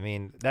 universe. And I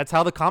mean, that's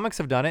how the comics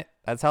have done it.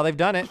 That's how they've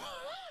done it.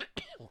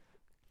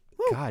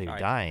 God, you're Sorry.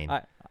 dying.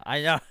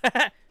 I know.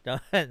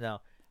 Don't no.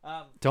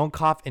 Don't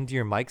cough into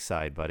your mic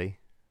side, buddy.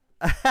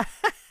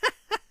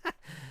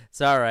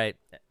 It's all right.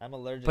 I'm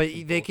allergic. But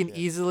to they can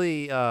bullshit.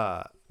 easily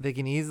they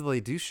can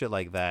easily do shit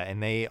like that,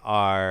 and they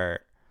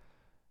are.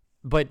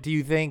 But do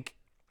you think,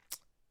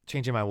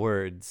 changing my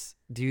words,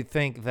 do you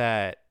think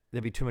that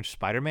there'd be too much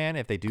Spider-Man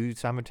if they do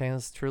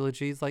simultaneous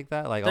trilogies like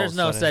that? Like, There's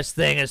no such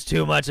thing as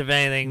too much of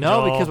anything.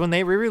 No, Joel. because when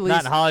they re-released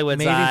Not in Hollywood's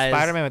Amazing eyes.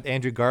 Spider-Man with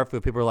Andrew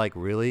Garfield, people were like,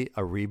 "Really,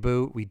 a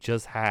reboot? We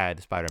just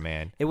had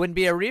Spider-Man." It wouldn't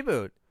be a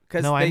reboot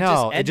because No, I they know.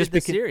 just It ended just the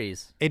beca-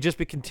 series. It'd just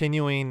be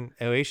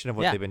continuation of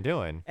what Yeah. they've been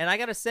doing. And I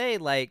gotta say,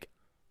 like,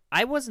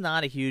 I was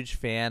not a huge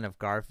fan of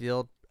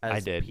Garfield as I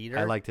did. Peter.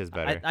 I liked his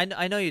better.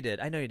 I know you did.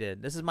 I know you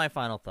did. This is my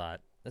final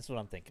thought. That's what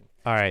I'm thinking.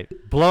 All right,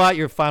 blow out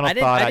your final I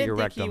didn't, thought I out didn't your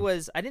think rectum. he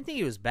was. I didn't think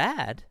he was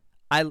bad.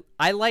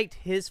 I liked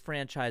his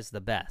franchise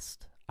the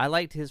best. I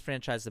liked his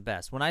franchise the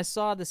best. When I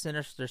saw the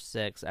Sinister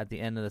Six at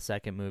the end of the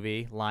second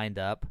movie lined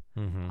up,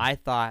 I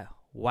thought,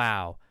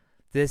 wow,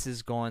 this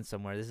is going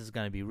somewhere. This is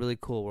going to be really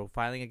cool. We're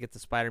finally going to get the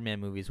Spider-Man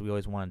movies we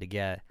always wanted to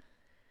get.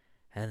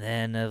 And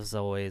then, as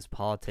always,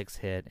 politics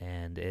hit,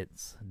 and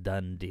it's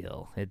done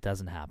deal. It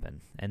doesn't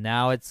happen. And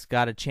now it's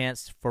got a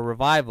chance for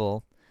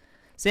revival.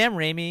 Sam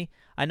Raimi,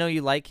 I know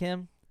you like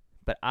him,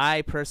 but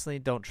I personally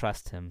don't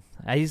trust him.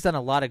 He's done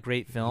a lot of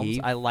great films.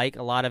 I like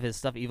a lot of his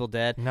stuff, Evil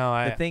Dead.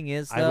 No, the thing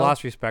is, though, I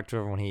lost respect for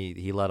him when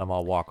he let them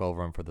all walk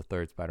over him for the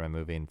third Spider-Man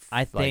movie, and I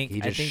like, think-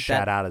 he I just think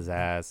shat that- out his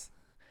ass.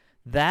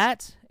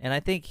 that, and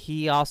I think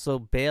he also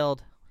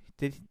bailed.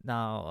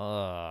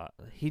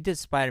 He did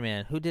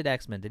Spider-Man. Who did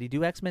X-Men? Did he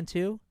do X-Men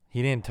too?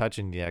 He didn't touch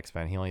in the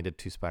X-Men. He only did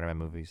 2 Spider-Man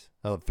movies.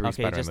 Oh, 3 Okay,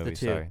 Spider-Man just the movies.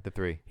 2. Sorry, the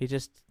 3. He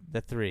just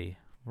the 3,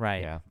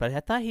 right? Yeah. But I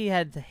thought he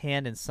had a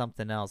hand in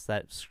something else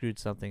that screwed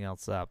something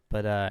else up.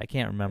 But I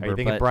can't remember. Are you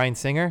thinking but, Bryan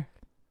Singer?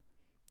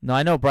 No,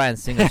 I know Bryan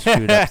Singer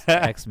screwed up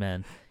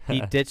X-Men.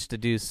 He ditched to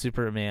do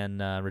Superman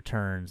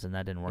Returns, and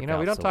that didn't work out. You know,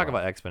 we don't so talk well.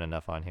 about X-Men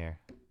enough on here.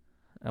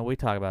 We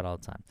talk about it all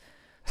the time.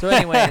 So,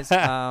 anyways,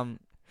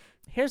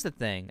 here's the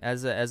thing: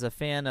 as a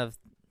fan of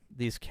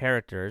these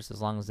characters,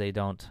 as long as they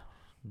don't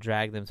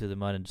drag them through the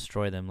mud and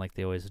destroy them like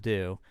they always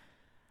do,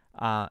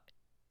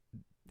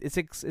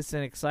 it's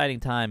an exciting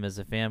time as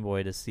a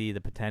fanboy to see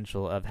the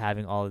potential of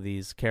having all of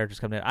these characters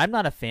come in. I'm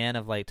not a fan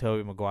of like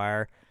Tobey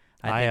Maguire.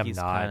 I think am he's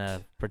not. kind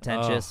of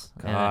pretentious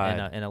Oh,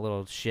 and a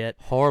little shit.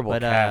 Horrible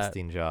But,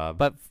 casting job.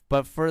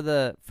 But for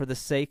the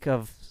sake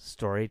of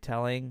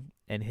storytelling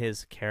and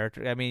his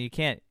character, I mean, you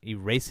can't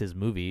erase his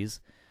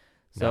movies.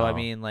 So I No.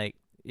 mean, like,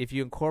 if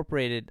you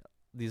incorporated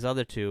these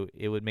other two,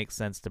 it would make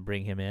sense to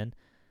bring him in.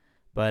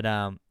 But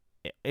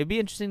it'd be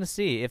interesting to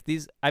see if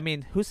these. I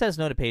mean, who says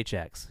no to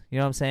paychecks? You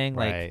know what I'm saying?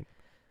 Like, right.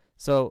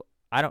 so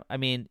I don't. I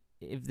mean,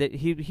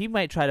 if he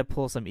might try to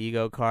pull some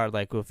ego card,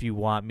 like, well, if you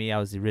want me, I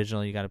was the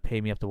original. You got to pay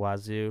me up the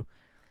wazoo.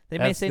 They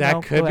may say that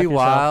no. could go be after yourself.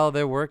 while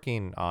they're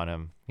working on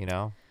him, you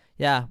know?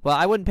 Yeah, well,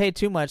 I wouldn't pay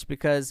too much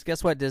because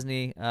guess what,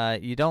 Disney?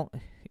 You don't.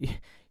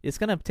 It's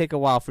gonna take a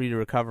while for you to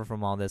recover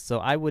from all this, so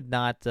I would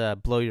not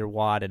blow your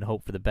wad and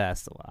hope for the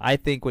best. I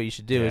think what you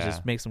should do is Yeah.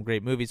 just make some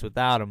great movies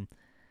without him,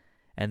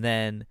 and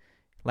then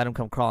let him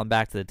come crawling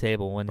back to the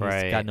table when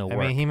he's got no work.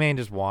 I mean, he may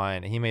just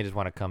want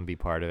to come be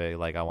part of it.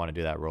 Like, I want to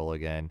do that role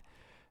again.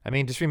 I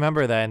mean, just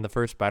remember that in the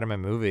first Spider-Man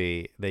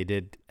movie, they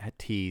did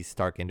tease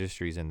Stark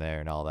Industries in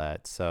there and all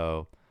that.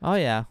 So, Oh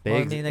yeah. They Well,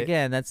 I ex- mean, it-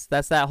 again, that's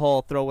that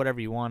whole throw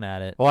whatever you want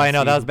at it. well, and I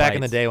know see that who was back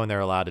in the bites. day when they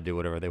were allowed to do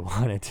whatever they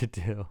wanted to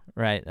do.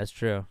 Right, that's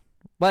true.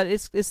 But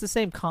it's the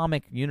same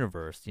comic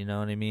universe, you know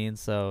what I mean?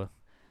 So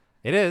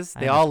It is.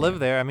 I They all live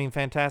understand. there. I mean,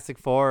 Fantastic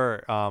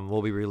Four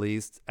will be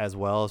released as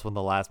well as one of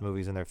the last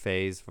movies in their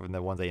phase from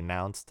the ones they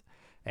announced.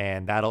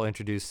 And that'll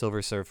introduce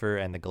Silver Surfer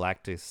and the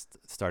Galactus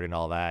starting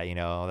all that. You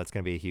know, that's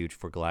going to be huge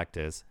for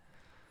Galactus.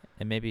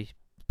 and maybe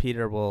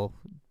Peter will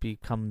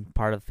become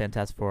part of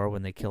Fantastic Four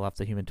when they kill off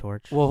the Human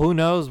Torch. Well, who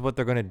knows what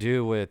they're going to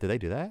do with... Did they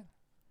do that?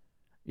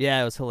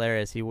 Yeah, it was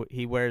hilarious.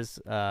 He wears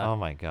Oh,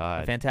 my a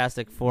God.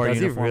 Fantastic Four Does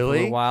he uniform for a really?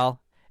 little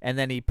while, and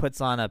then he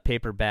puts on a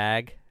paper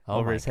bag Oh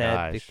over my his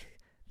head gosh.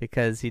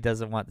 because he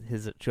doesn't want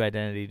his true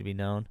identity to be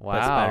known. But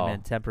Wow.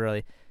 Spider-Man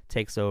temporarily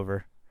takes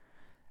over.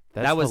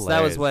 That's that was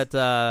hilarious.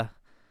 what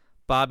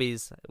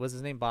Bobby's was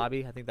his name.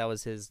 Bobby, I think that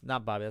was his.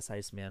 Not Bobby. That's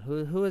Iceman.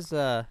 Who is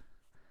the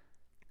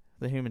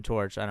Human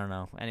Torch? I don't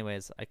know.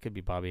 Anyways, I could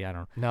be Bobby. I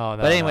don't know.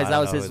 No. But anyways, I that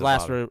don't was know his who the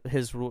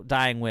last Bob-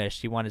 dying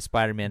wish. He wanted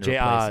Spider-Man to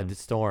replace him.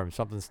 Storm.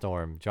 Something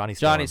Storm. Johnny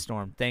Storm. Johnny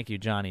Storm. Thank you,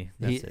 Johnny.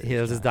 He That's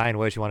it, was his Johnny. dying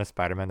wish. He wanted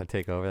Spider-Man to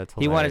take over. That's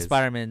He hilarious. wanted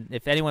Spider-Man.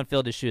 If anyone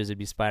filled his shoes, it'd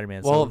be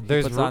Spider-Man. Well, so he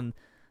there's puts on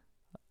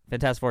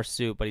Fantastic Four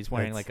suit, but he's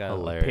wearing That's like a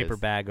hilarious. paper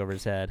bag over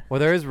his head. Well,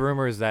 there is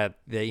rumors that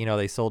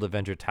they sold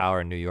Avenger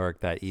Tower in New York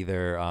that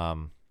either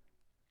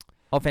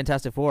Oh,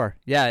 Fantastic Four.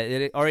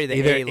 Yeah, already the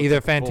A looks either like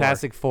a four.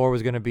 Fantastic Four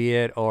was going to be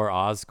it or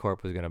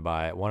Oscorp was going to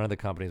buy it. One of the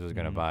companies was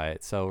going to Mhm. buy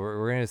it. So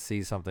we're going to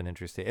see something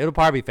interesting. It'll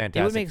probably be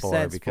Fantastic It would make Four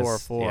sense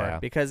because for yeah.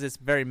 because it's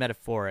very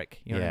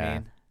metaphoric. You know what I Yeah.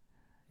 mean?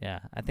 Yeah,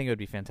 I think it would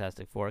be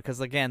Fantastic Four because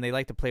again, they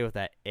like to play with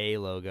that A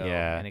logo,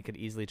 Yeah. and it could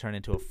easily turn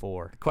into a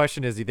 4. The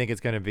question is, do you think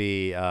it's going to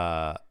be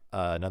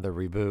another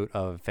reboot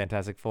of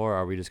Fantastic Four, or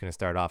are we just going to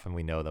start off and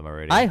we know them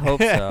already? I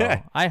hope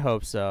so. I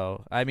hope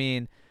so. I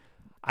mean,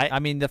 I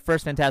mean, the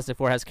first Fantastic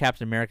Four has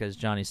Captain America as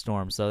Johnny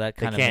Storm, so that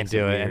They kind of can't makes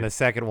do it. weird. And the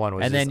second one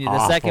was and just then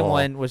awful. the second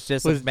one was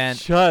just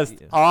just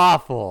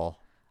awful.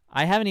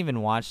 I haven't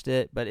even watched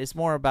it, but it's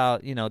more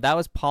about, that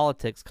was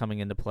politics coming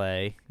into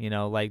play,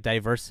 like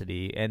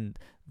diversity and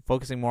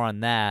focusing more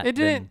on that. It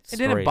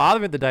didn't bother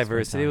me with the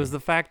diversity. It was the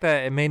fact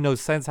that it made no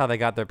sense how they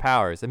got their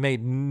powers. It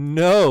made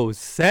no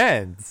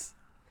sense.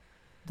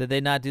 Did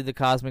they not do the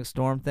Cosmic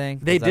Storm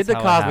thing? They did the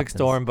Cosmic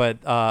Storm,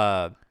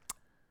 but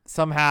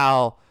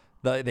somehow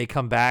they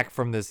come back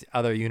from this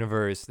other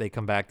universe. They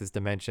come back this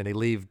dimension. They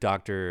leave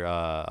Dr.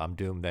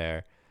 Doom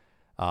there.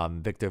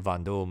 Victor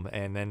Von Doom,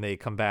 and then they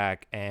come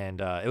back,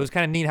 and it was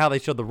kind of neat how they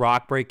showed the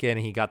Rock break in, and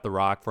he got the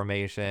Rock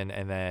formation,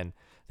 and then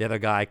the other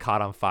guy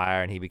caught on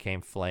fire, and he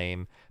became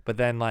flame. But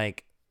then,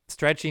 like,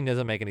 stretching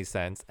doesn't make any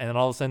sense, and then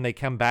all of a sudden they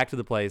come back to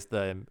the place.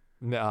 The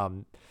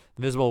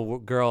invisible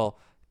girl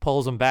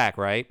pulls them back,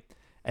 right?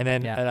 And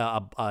then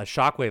a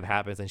shockwave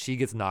happens, and she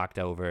gets knocked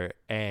over,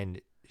 and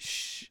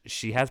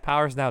she has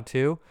powers now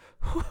too.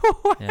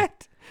 What? Yeah.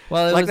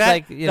 Well, it was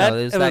it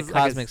was that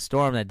Cosmic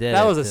Storm that did it.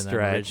 That was a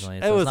stretch.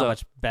 Originally, so it was not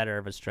much better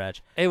of a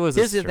stretch. It was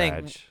Here's a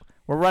stretch. The thing.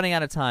 We're running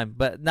out of time,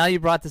 but now you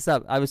brought this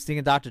up. I was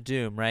thinking Doctor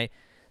Doom, right?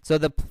 So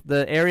the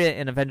area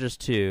in Avengers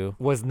 2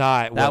 was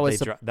not that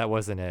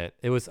wasn't it.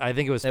 It was, I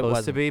think it was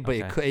supposed to be,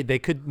 but they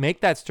could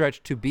make that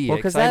stretch to be it.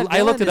 Because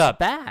I looked it up.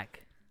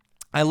 Back.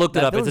 I looked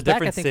it up. It's a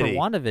different city. I think city.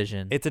 For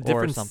WandaVision. It's a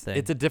different something.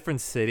 It's a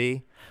different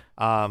city,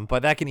 but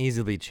that can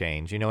easily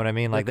change. You know what I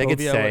mean? Like they could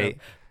Sokovia, say,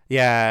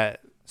 yeah,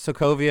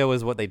 Sokovia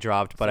was what they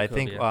dropped, but I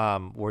think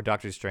Sokovia. Where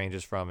Doctor Strange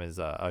is from is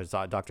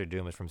Doctor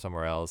Doom is from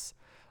somewhere else.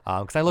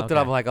 Because I looked it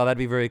up, I'm like, oh, that'd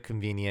be very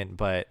convenient,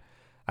 but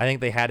I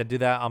think they had to do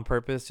that on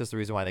purpose. Just the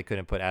reason why they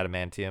couldn't put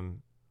adamantium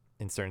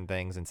in certain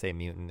things and say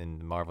mutant in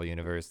the Marvel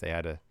universe. They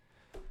had to.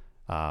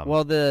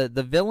 Well,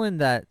 the villain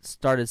that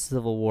started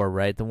Civil War,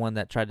 right? The one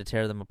that tried to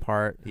tear them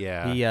apart.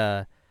 Yeah. He,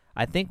 I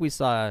think we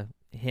saw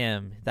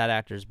him. That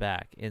actor's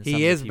back in.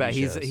 He is back.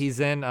 He's He's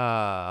in.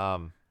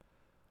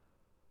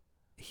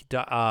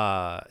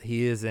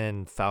 He is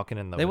in Falcon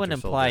and the. They Winter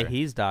wouldn't imply Soldier.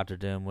 he's Doctor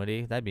Doom, would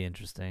he? That'd be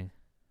interesting.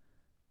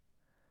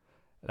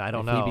 I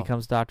don't if know. He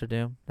becomes Doctor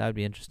Doom. That would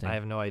be interesting. I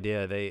have no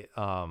idea. They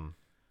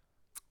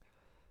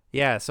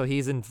yeah. So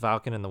he's in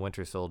Falcon and the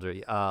Winter Soldier.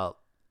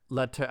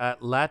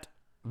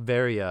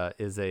 Latveria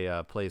is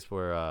a place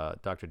where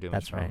Doctor Doom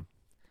is from. That's right.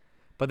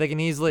 But they can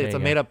easily. It's a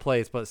go. made up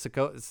place. But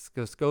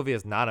Sokovia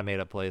is not a made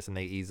up place, and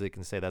they easily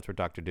can say that's where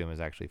Doctor Doom is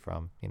actually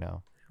from. You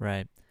know.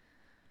 Right.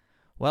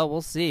 Well,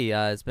 we'll see.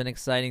 It's been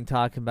exciting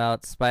talking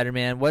about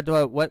Spider-Man.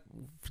 What?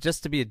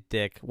 Just to be a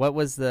dick, what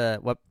was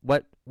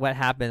what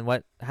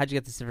happened? How'd you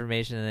get this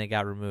information and it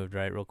got removed?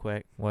 Right, real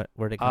quick. Where'd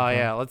it come from? Oh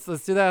yeah, let's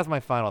do that as my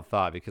final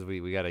thought because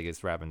we gotta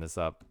get wrapping this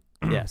up.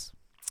 Yes.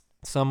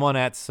 Someone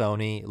at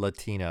Sony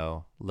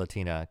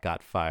Latina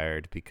got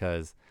fired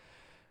because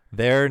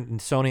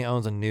Sony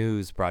owns a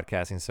news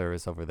broadcasting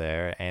service over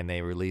there, and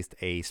they released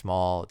a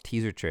small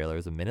teaser trailer.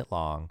 It's a minute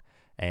long.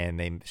 And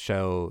they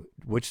show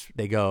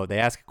they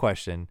ask a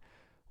question,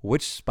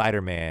 which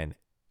Spider-Man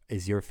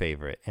is your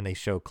favorite? And they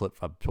show a clip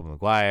of Tobey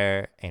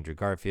Maguire, Andrew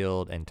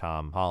Garfield, and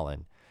Tom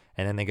Holland.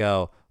 And then they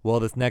go, well,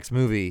 this next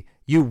movie,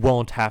 you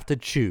won't have to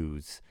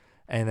choose.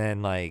 And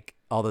then like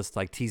all this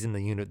like teasing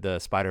the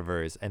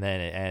Spider-Verse, and then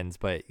it ends.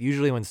 But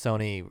usually when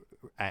Sony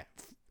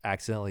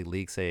accidentally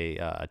leaks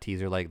a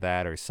teaser like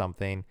that or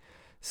something,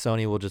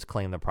 Sony will just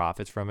claim the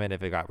profits from it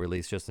if it got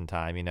released just in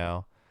time, you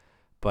know.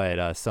 But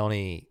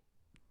Sony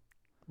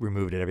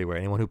removed it everywhere.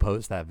 Anyone who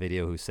posts that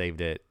video who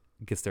saved it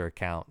gets their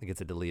account, gets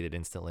it deleted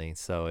instantly.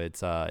 So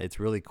it's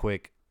really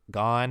quick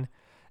gone,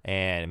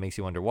 and it makes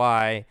you wonder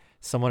why.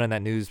 Someone in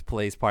that news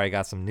place probably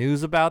got some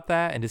news about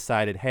that and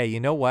decided, hey,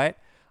 you know what?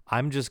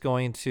 I'm just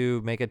going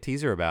to make a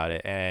teaser about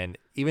it. And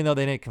even though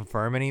they didn't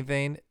confirm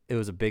anything, it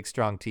was a big,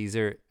 strong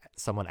teaser.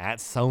 Someone at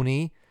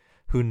Sony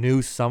who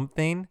knew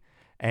something,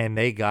 and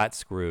they got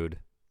screwed.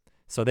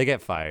 So they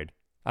get fired.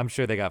 I'm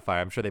sure they got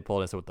fired. I'm sure they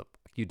pulled and said, what the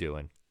fuck you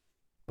doing?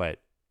 But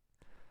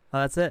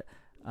well, that's it.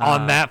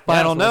 On that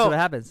final note. That's what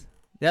happens.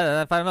 Yeah,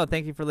 that final note.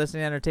 Thank you for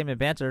listening to Entertainment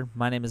Banter.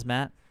 My name is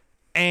Matt.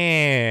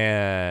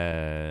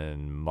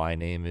 And my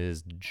name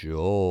is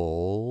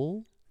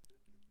Joel.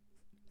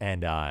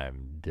 And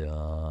I'm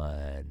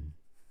done.